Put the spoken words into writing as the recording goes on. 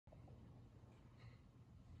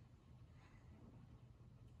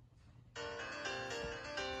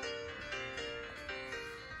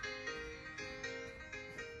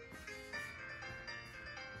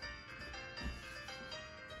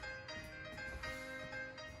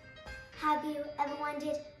Have you ever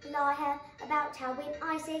wondered, well I have, about how when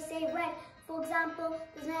I say red, for example,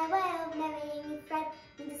 there's no way of knowing if red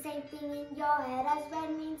means the same thing in your head as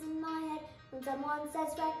red means in my head when someone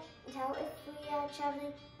says red, and how if we are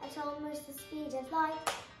travelling at almost the speed of light,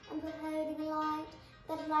 and we're holding a light,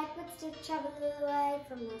 that light would still travel away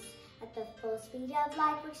from us at the full speed of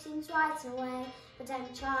light, which seems right away. But I'm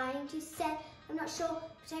trying to say, I'm not sure,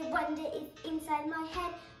 but I wonder if inside my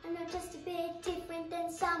head I'm not just a bit different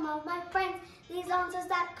than some of my friends. These answers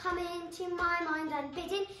that come into my mind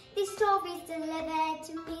unbidden, these stories delivered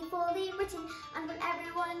to me fully written, and when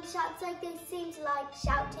everyone shouts like they seem to like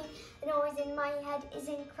shouting, the noise in my head is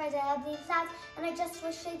incredibly loud, and I just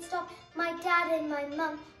wish they'd stop. My dad and my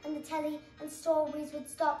mum and the telly and stories would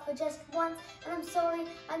stop for just once, and I'm sorry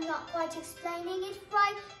I'm not quite explaining it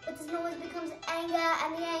right, but this noise becomes anger,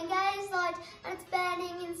 and the anger is light, and it's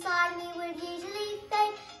burning inside me would usually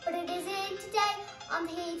fade, but it isn't today. On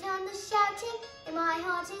the heat, on the shouting, and my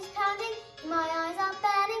heart is pounding, and my eyes are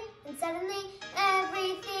burning, and suddenly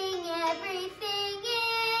everything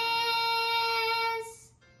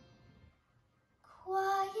is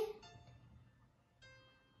quiet.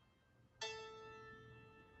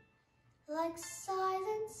 Like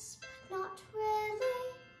silence, but not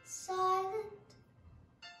really silent.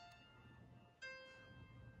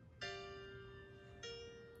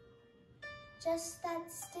 Just that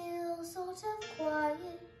still sort of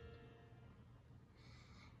quiet,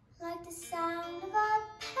 like the sound of a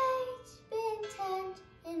page being turned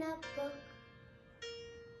in a book,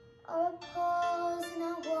 or a pause in a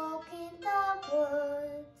walk in the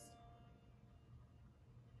woods.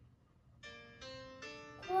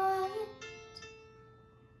 Quiet,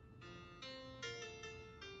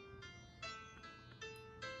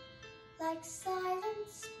 like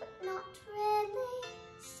silence, but not really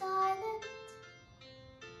silent.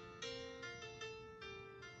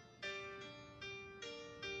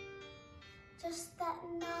 Just that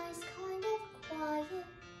nice kind of quiet,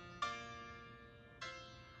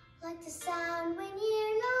 like the sound when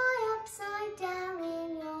you lie upside down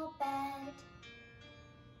in your bed.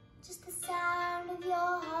 Just the sound of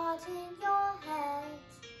your heart in your head.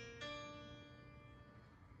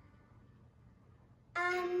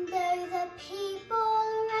 And though the people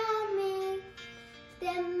around me,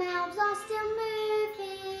 their mouths are still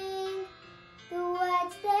moving, the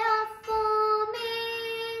words they are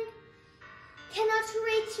forming cannot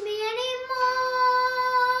reach me anymore.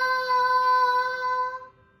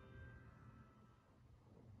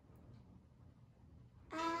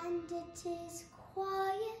 And it is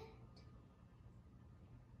quiet,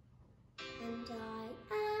 and I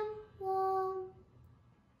am warm,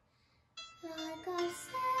 like I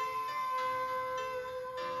said,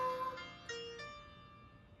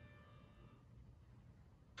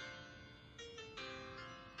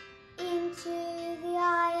 into the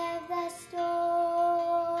eye of the storm.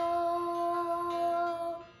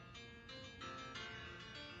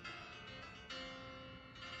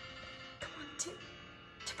 Come on, tip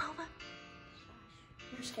over.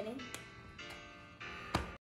 I'm just kidding.